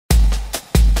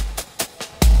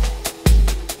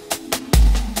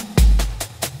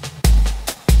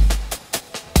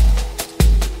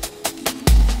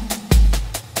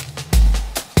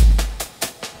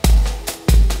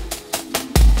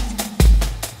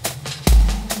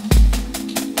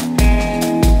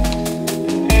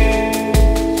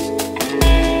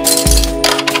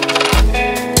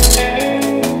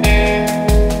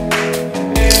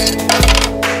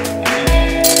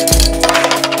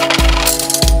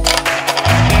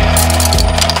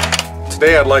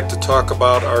Today I'd like to talk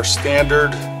about our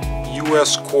standard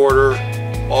US quarter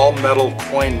all metal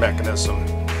coin mechanism.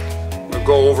 We'll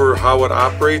go over how it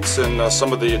operates and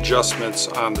some of the adjustments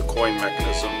on the coin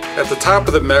mechanism. At the top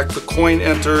of the mech, the coin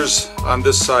enters on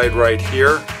this side right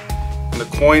here, and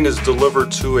the coin is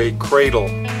delivered to a cradle.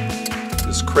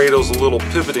 This cradle is a little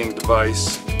pivoting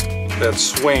device that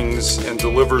swings and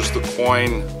delivers the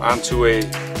coin onto a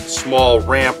small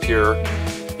ramp here,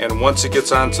 and once it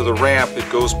gets onto the ramp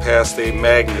it goes past a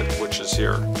magnet which is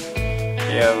here.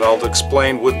 And I'll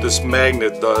explain what this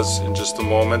magnet does in just a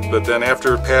moment, but then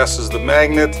after it passes the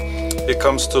magnet it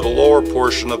comes to the lower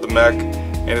portion of the mech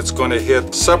and it's going to hit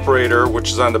the separator,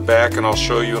 which is on the back, and I'll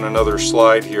show you in another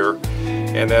slide here.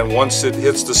 And then once it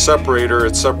hits the separator,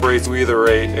 it separates either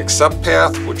a accept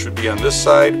path, which would be on this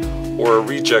side, or a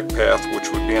reject path,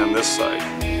 which would be on this side.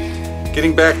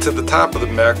 Getting back to the top of the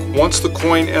mech, once the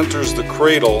coin enters the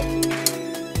cradle,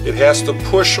 it has to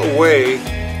push away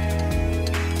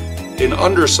an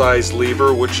undersized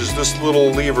lever, which is this little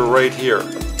lever right here.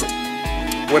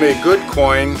 When a good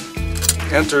coin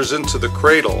enters into the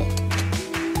cradle,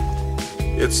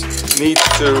 it needs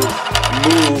to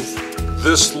move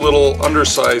this little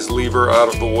undersized lever out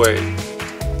of the way.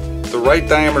 The right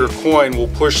diameter coin will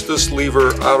push this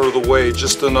lever out of the way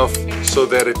just enough so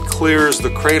that it clears the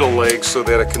cradle leg so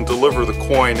that it can deliver the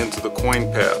coin into the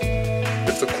coin path.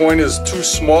 If the coin is too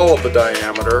small of a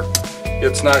diameter,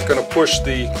 it's not going to push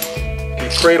the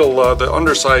cradle, the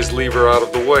undersized lever out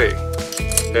of the way,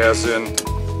 as in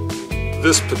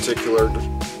this particular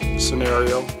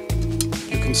scenario.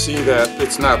 You can see that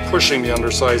it's not pushing the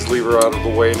undersized lever out of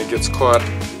the way, and it gets caught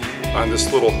on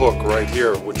this little hook right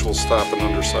here, which will stop an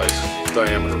undersized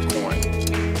diameter coin.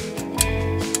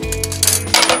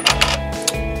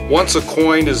 Once a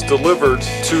coin is delivered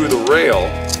to the rail,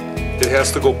 it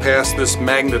has to go past this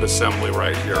magnet assembly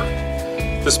right here.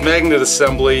 This magnet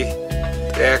assembly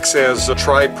acts as a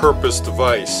tri-purpose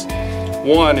device.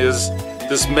 One is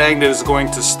this magnet is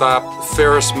going to stop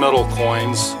ferrous metal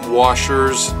coins,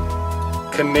 washers,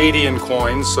 Canadian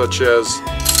coins such as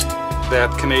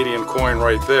that Canadian coin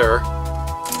right there.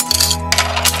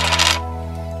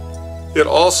 It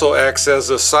also acts as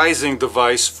a sizing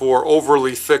device for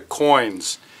overly thick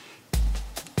coins.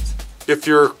 If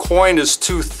your coin is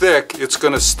too thick, it's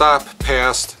going to stop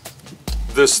past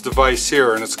this device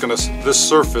here, and it's going to, this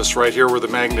surface right here where the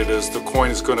magnet is, the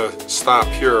coin is going to stop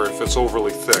here if it's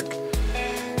overly thick.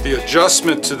 The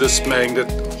adjustment to this magnet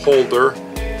holder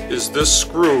is this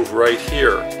screw right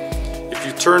here. If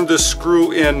you turn this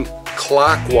screw in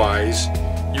clockwise,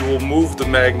 you will move the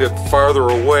magnet farther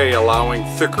away, allowing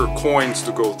thicker coins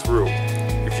to go through.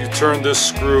 If you turn this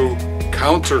screw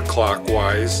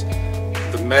counterclockwise,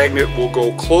 the magnet will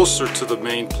go closer to the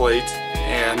main plate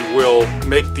and will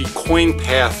make the coin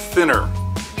path thinner.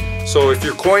 So if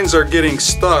your coins are getting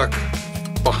stuck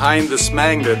behind this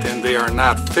magnet and they are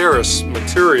not ferrous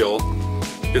material,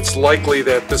 it's likely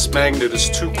that this magnet is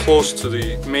too close to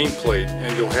the main plate,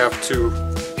 and you'll have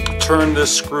to turn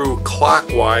this screw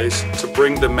clockwise to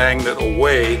bring the magnet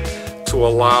away to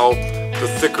allow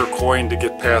the thicker coin to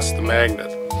get past the magnet.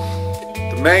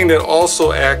 The magnet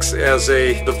also acts as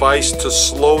a device to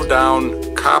slow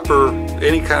down copper,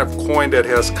 any kind of coin that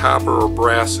has copper or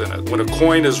brass in it. When a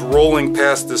coin is rolling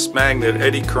past this magnet,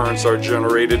 eddy currents are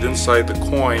generated inside the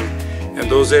coin, and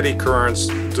those eddy currents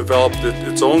develop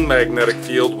its own magnetic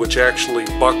field, which actually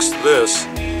bucks this,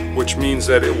 which means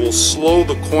that it will slow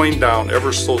the coin down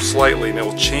ever so slightly, and it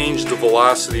will change the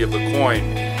velocity of the coin.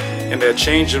 And that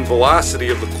change in velocity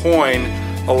of the coin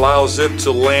allows it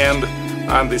to land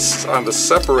on the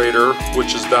separator,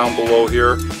 which is down below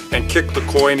here, and kick the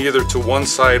coin either to one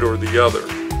side or the other.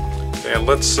 And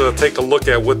let's take a look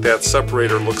at what that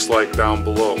separator looks like down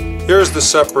below. Here's the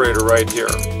separator right here.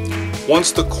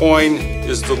 Once the coin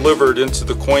is delivered into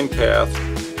the coin path,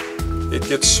 it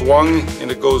gets swung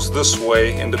and it goes this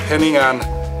way, and depending on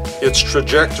its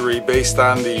trajectory based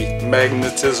on the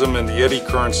magnetism and the eddy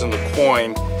currents in the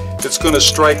coin, it's going to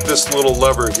strike this little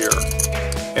lever here.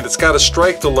 And it's got to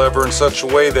strike the lever in such a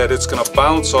way that it's going to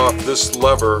bounce off this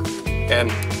lever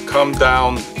and come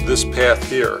down this path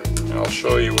here. And I'll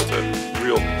show you with a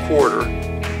real quarter.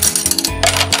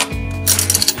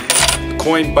 The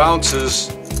coin bounces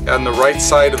on the right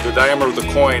side of the diameter of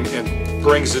the coin and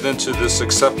brings it into this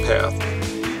accept path.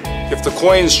 If the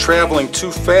coin is traveling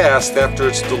too fast after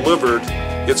it's delivered,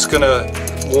 it's going to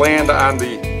land on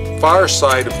the far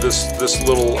side of this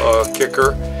little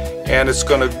kicker, and it's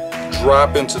going to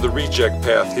drop into the reject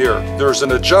path here. There's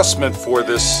an adjustment for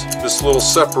this little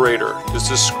separator. It's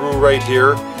this screw right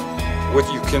here.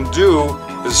 What you can do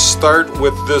is start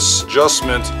with this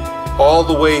adjustment all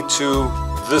the way to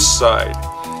this side.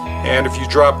 And if you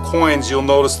drop coins, you'll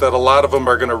notice that a lot of them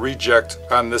are going to reject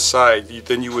on this side.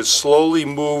 Then you would slowly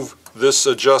move this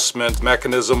adjustment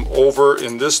mechanism over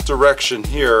in this direction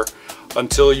here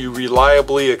until you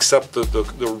reliably accept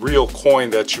the real coin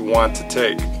that you want to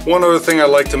take. One other thing I'd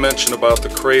like to mention about the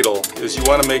cradle is you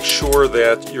want to make sure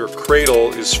that your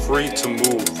cradle is free to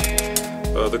move.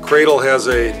 The cradle has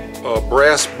a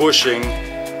brass bushing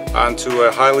onto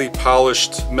a highly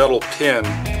polished metal pin,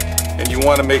 and you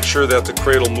want to make sure that the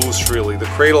cradle moves freely. The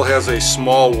cradle has a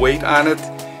small weight on it,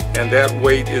 and that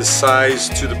weight is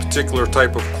sized to the particular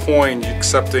type of coin you're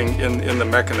accepting in the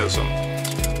mechanism.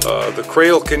 The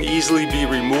cradle can easily be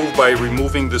removed by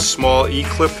removing this small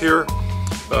E-clip here.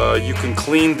 You can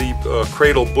clean the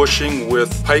cradle bushing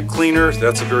with pipe cleaner.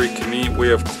 That's a very convenient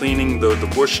way of cleaning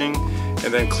the bushing,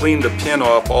 and then clean the pin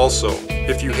off also.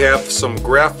 If you have some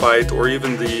graphite or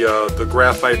even the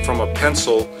graphite from a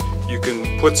pencil, you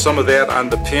can put some of that on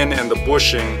the pin and the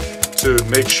bushing to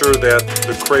make sure that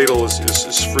the cradle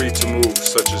is free to move,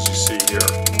 such as you see here.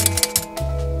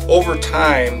 Over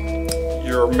time,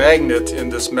 your magnet in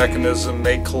this mechanism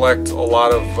may collect a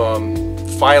lot of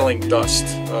filing dust,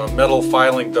 metal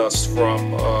filing dust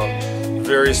from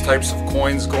various types of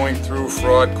coins going through,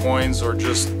 fraud coins, or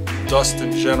just dust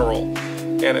in general.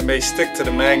 And it may stick to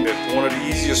the magnet. One of the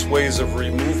easiest ways of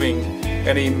removing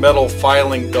any metal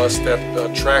filing dust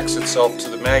that tracks itself to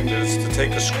the magnet is to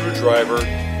take a screwdriver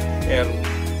and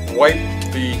wipe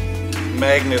the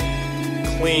magnet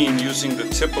clean using the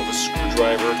tip of a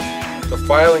screwdriver. The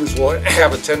filings will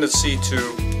have a tendency to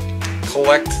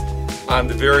collect on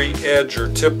the very edge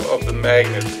or tip of the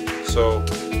magnet. So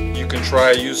you can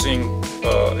try using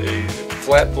a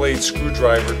flat blade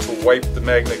screwdriver to wipe the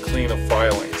magnet clean of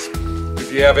filings.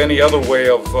 If you have any other way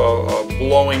of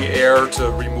blowing air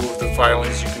to remove the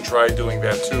filings, you can try doing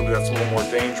that too, but that's a little more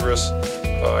dangerous.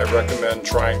 I recommend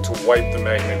trying to wipe the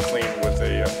magnet clean with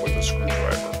a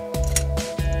screwdriver.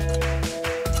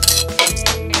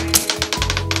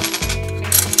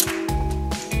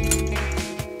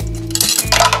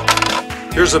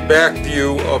 Here's a back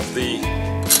view of the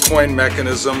coin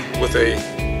mechanism with a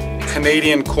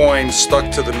Canadian coin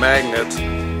stuck to the magnet.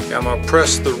 I'm going to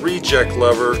press the reject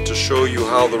lever to show you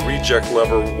how the reject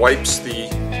lever wipes the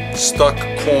stuck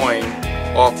coin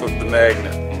off of the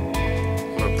magnet.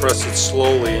 I'm going to press it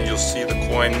slowly and you'll see the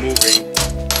coin moving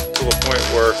to a point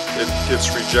where it gets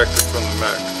rejected from the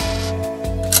mech.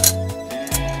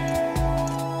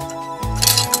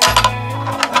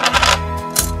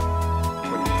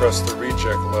 When you press the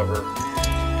reject lever,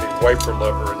 a wiper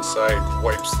lever inside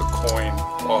wipes the coin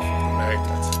off of the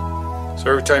magnet. So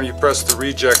every time you press the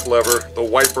reject lever, the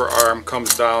wiper arm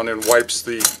comes down and wipes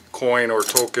the coin or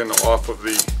token off of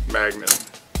the magnet.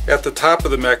 At the top of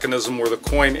the mechanism where the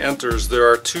coin enters, there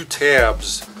are two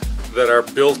tabs that are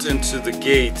built into the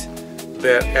gate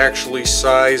that actually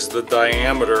size the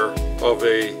diameter of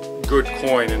a good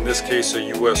coin, in this case a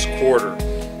US quarter.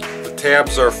 The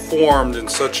tabs are formed in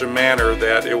such a manner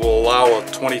that it will allow a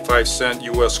 25-cent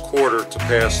US quarter to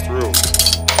pass through,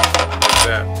 like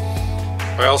that.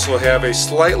 I also have a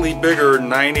slightly bigger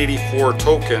 984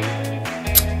 token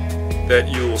that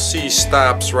you will see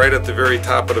stops right at the very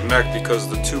top of the mech because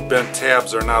the two bent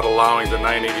tabs are not allowing the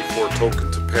 984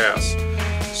 token to pass.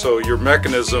 So your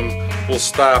mechanism will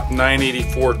stop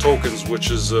 984 tokens,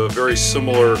 which is a very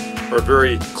similar or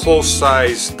very close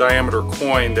size diameter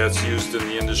coin that's used in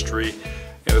the industry,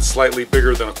 and it's slightly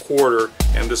bigger than a quarter,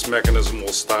 and this mechanism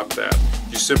will stop that.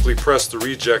 You simply press the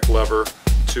reject lever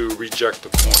to reject the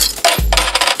coin.